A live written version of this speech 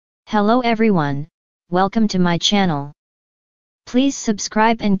Hello everyone, welcome to my channel. Please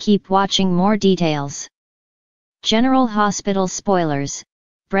subscribe and keep watching more details. General Hospital spoilers.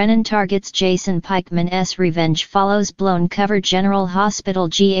 Brennan targets Jason Pikeman's revenge follows blown cover. General Hospital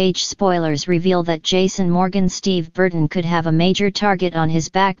GH spoilers reveal that Jason Morgan Steve Burton could have a major target on his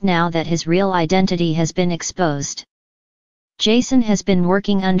back now that his real identity has been exposed. Jason has been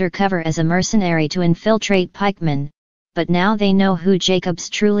working undercover as a mercenary to infiltrate Pikeman, but now they know who Jacobs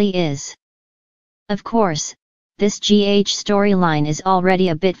truly is. Of course, this GH storyline is already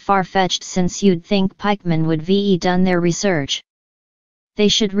a bit far-fetched since you'd think Pikeman would have done their research. They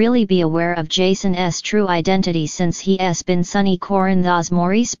should really be aware of Jason's true identity since he's been Sonny Corinth's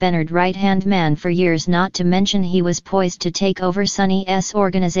Maurice Benard right-hand man for years, not to mention he was poised to take over Sonny's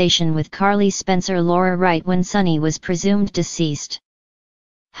organization with Carly Spencer Laura Wright when Sonny was presumed deceased.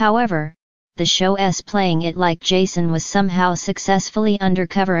 However, the show's playing it like Jason was somehow successfully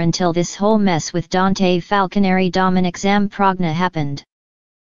undercover until this whole mess with Dante Falconeri Dominic Zamprogna happened.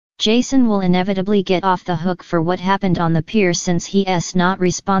 Jason will inevitably get off the hook for what happened on the pier since he's not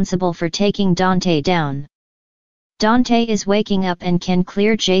responsible for taking Dante down. Dante is waking up and can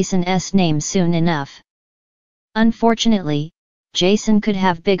clear Jason's name soon enough. Unfortunately, Jason could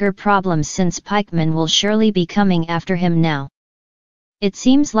have bigger problems since Pikeman will surely be coming after him now. It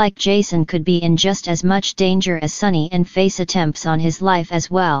seems like Jason could be in just as much danger as Sonny and face attempts on his life as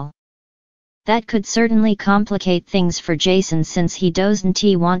well. That could certainly complicate things for Jason since he doesn't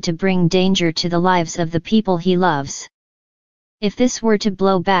want to bring danger to the lives of the people he loves. If this were to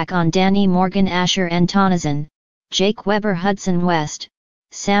blow back on Danny Morgan Asher Antonazan, Jake Weber Hudson West,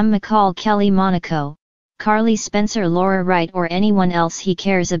 Sam McCall Kelly Monaco, Carly Spencer Laura Wright or anyone else he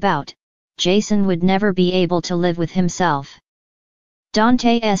cares about, Jason would never be able to live with himself.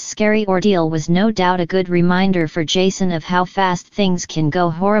 Dante's scary ordeal was no doubt a good reminder for Jason of how fast things can go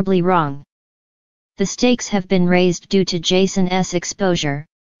horribly wrong. The stakes have been raised due to Jason's exposure,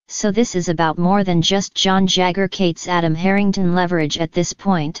 so this is about more than just John Jagger Cates Adam Harrington leverage at this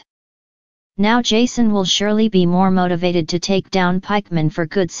point. Now Jason will surely be more motivated to take down Pikeman for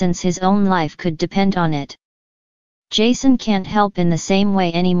good since his own life could depend on it. Jason can't help in the same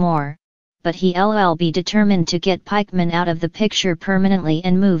way anymore, but he'll be determined to get Pikeman out of the picture permanently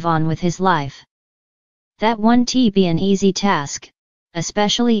and move on with his life. That won't be an easy task,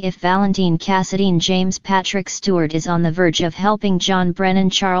 especially if Valentine Cassadine James Patrick Stewart is on the verge of helping John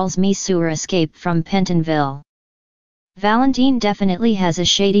Brennan Charles Missour escape from Pentonville. Valentine definitely has a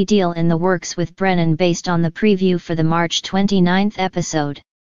shady deal in the works with Brennan based on the preview for the March 29th episode.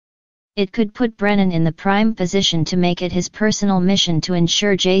 It could put Brennan in the prime position to make it his personal mission to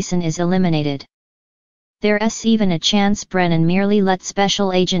ensure Jason is eliminated. There's even a chance Brennan merely let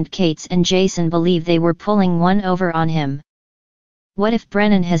Special Agent Cates and Jason believe they were pulling one over on him. What if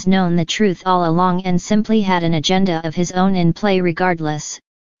Brennan has known the truth all along and simply had an agenda of his own in play regardless?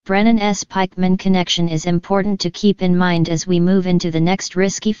 Brennan's Pikeman connection is important to keep in mind as we move into the next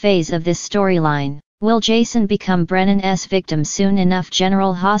risky phase of this storyline. Will Jason become Brennan's victim soon enough?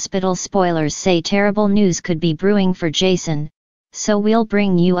 General Hospital spoilers say terrible news could be brewing for Jason, so we'll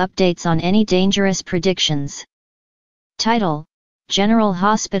bring you updates on any dangerous predictions. Title: General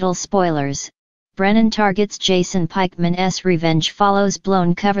Hospital spoilers. Brennan targets Jason Pikeman's revenge follows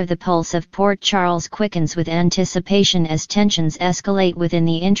blown cover. The pulse of Port Charles quickens with anticipation as tensions escalate within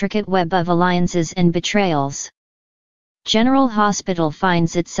the intricate web of alliances and betrayals. General Hospital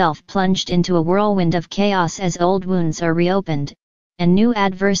finds itself plunged into a whirlwind of chaos as old wounds are reopened, and new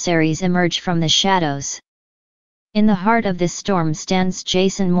adversaries emerge from the shadows. In the heart of this storm stands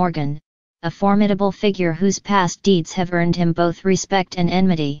Jason Morgan, a formidable figure whose past deeds have earned him both respect and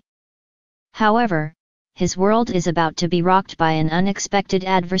enmity. However, his world is about to be rocked by an unexpected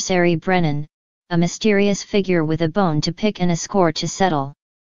adversary, Brennan, a mysterious figure with a bone to pick and a score to settle.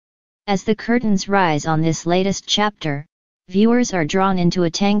 As the curtains rise on this latest chapter, viewers are drawn into a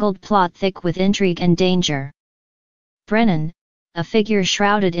tangled plot thick with intrigue and danger. Brennan, a figure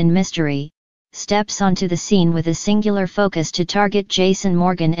shrouded in mystery, steps onto the scene with a singular focus to target Jason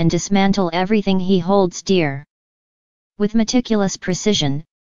Morgan and dismantle everything he holds dear. With meticulous precision,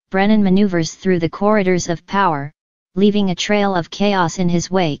 Brennan maneuvers through the corridors of power, leaving a trail of chaos in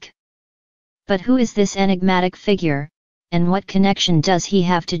his wake. But who is this enigmatic figure, and what connection does he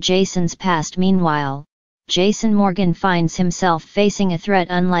have to Jason's past? Meanwhile, Jason Morgan finds himself facing a threat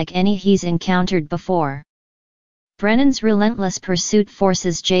unlike any he's encountered before. Brennan's relentless pursuit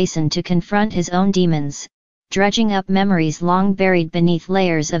forces Jason to confront his own demons, dredging up memories long buried beneath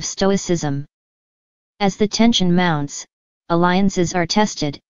layers of stoicism. As the tension mounts, alliances are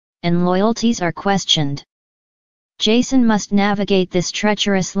tested, and loyalties are questioned. Jason must navigate this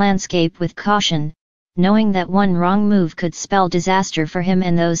treacherous landscape with caution, knowing that one wrong move could spell disaster for him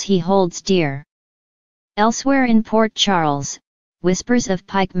and those he holds dear. Elsewhere in Port Charles, whispers of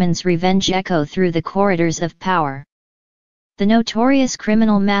Pikeman's revenge echo through the corridors of power. The notorious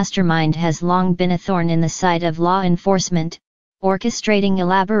criminal mastermind has long been a thorn in the side of law enforcement, orchestrating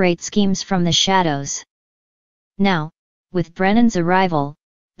elaborate schemes from the shadows. Now, with Brennan's arrival,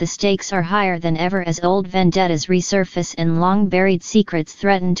 the stakes are higher than ever as old vendettas resurface and long-buried secrets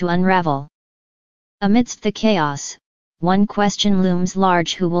threaten to unravel. Amidst the chaos, one question looms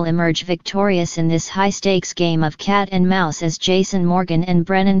large: who will emerge victorious in this high-stakes game of cat and mouse as Jason Morgan and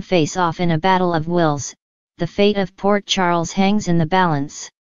Brennan face off in a battle of wills? The fate of Port Charles hangs in the balance.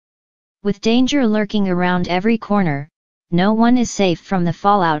 With danger lurking around every corner, no one is safe from the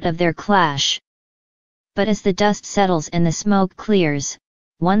fallout of their clash. But as the dust settles and the smoke clears,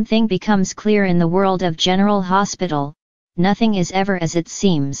 one thing becomes clear in the world of General Hospital: nothing is ever as it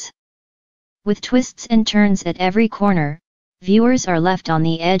seems. With twists and turns at every corner, viewers are left on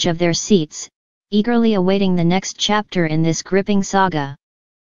the edge of their seats, eagerly awaiting the next chapter in this gripping saga.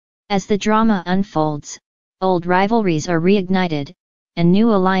 As the drama unfolds, old rivalries are reignited, and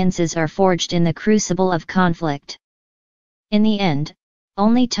new alliances are forged in the crucible of conflict. In the end,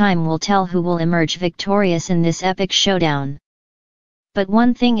 only time will tell who will emerge victorious in this epic showdown. But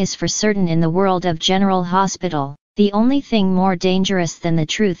one thing is for certain in the world of General Hospital: the only thing more dangerous than the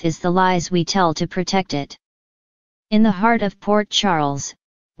truth is the lies we tell to protect it. In the heart of Port Charles,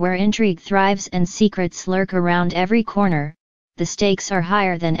 where intrigue thrives and secrets lurk around every corner, the stakes are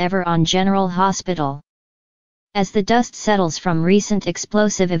higher than ever on General Hospital. As the dust settles from recent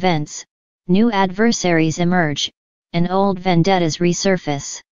explosive events, new adversaries emerge, and old vendettas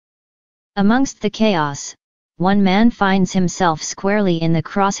resurface. Amongst the chaos, one man finds himself squarely in the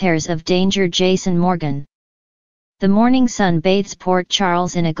crosshairs of danger: Jason Morgan. The morning sun bathes Port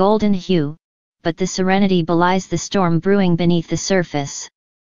Charles in a golden hue, but the serenity belies the storm brewing beneath the surface.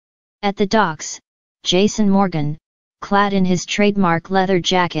 At the docks, Jason Morgan, clad in his trademark leather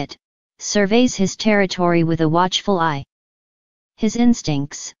jacket, surveys his territory with a watchful eye. His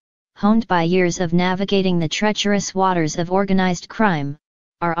instincts, honed by years of navigating the treacherous waters of organized crime,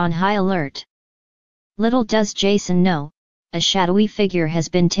 are on high alert. Little does Jason know, a shadowy figure has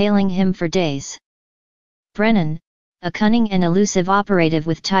been tailing him for days. Brennan, a cunning and elusive operative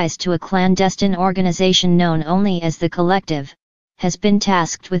with ties to a clandestine organization known only as the Collective, has been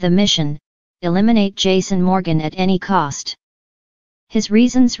tasked with a mission: eliminate Jason Morgan at any cost. His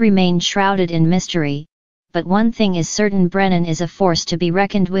reasons remain shrouded in mystery, but one thing is certain: Brennan is a force to be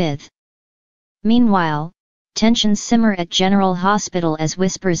reckoned with. Meanwhile, tensions simmer at General Hospital as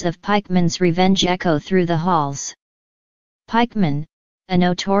whispers of Pikeman's revenge echo through the halls. Pikeman, a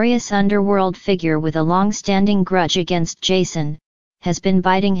notorious underworld figure with a long-standing grudge against Jason, has been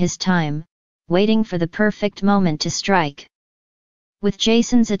biding his time, waiting for the perfect moment to strike. With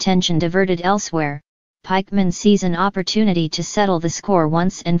Jason's attention diverted elsewhere, Pikeman sees an opportunity to settle the score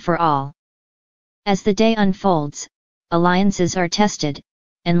once and for all. As the day unfolds, alliances are tested,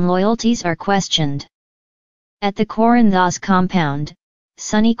 and loyalties are questioned. At the Corinthos compound,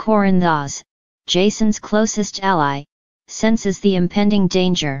 Sonny Corinthos, Jason's closest ally, senses the impending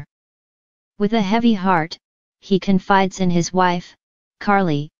danger. With a heavy heart, he confides in his wife,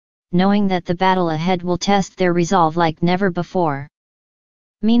 Carly, knowing that the battle ahead will test their resolve like never before.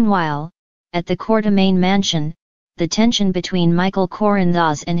 Meanwhile, at the Courtemain mansion, the tension between Michael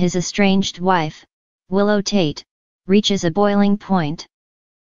Corinthos and his estranged wife, Willow Tate, reaches a boiling point.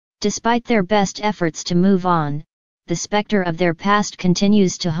 Despite their best efforts to move on, the specter of their past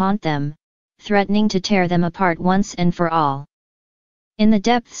continues to haunt them, threatening to tear them apart once and for all. In the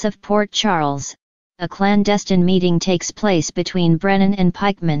depths of Port Charles, a clandestine meeting takes place between Brennan and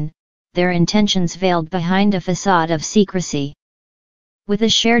Pikeman, their intentions veiled behind a facade of secrecy. With a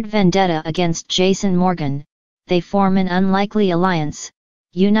shared vendetta against Jason Morgan, they form an unlikely alliance,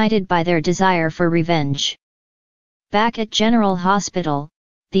 united by their desire for revenge. Back at General Hospital,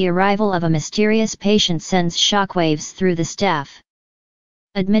 the arrival of a mysterious patient sends shockwaves through the staff.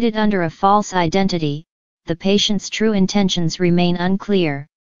 Admitted under a false identity, the patient's true intentions remain unclear,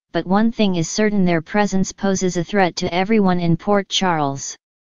 but one thing is certain: their presence poses a threat to everyone in Port Charles.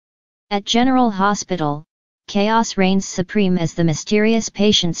 At General Hospital, chaos reigns supreme as the mysterious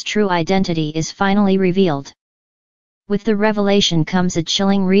patient's true identity is finally revealed. With the revelation comes a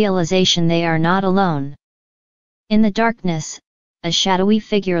chilling realization: they are not alone. In the darkness, a shadowy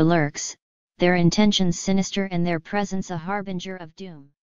figure lurks, their intentions sinister and their presence a harbinger of doom.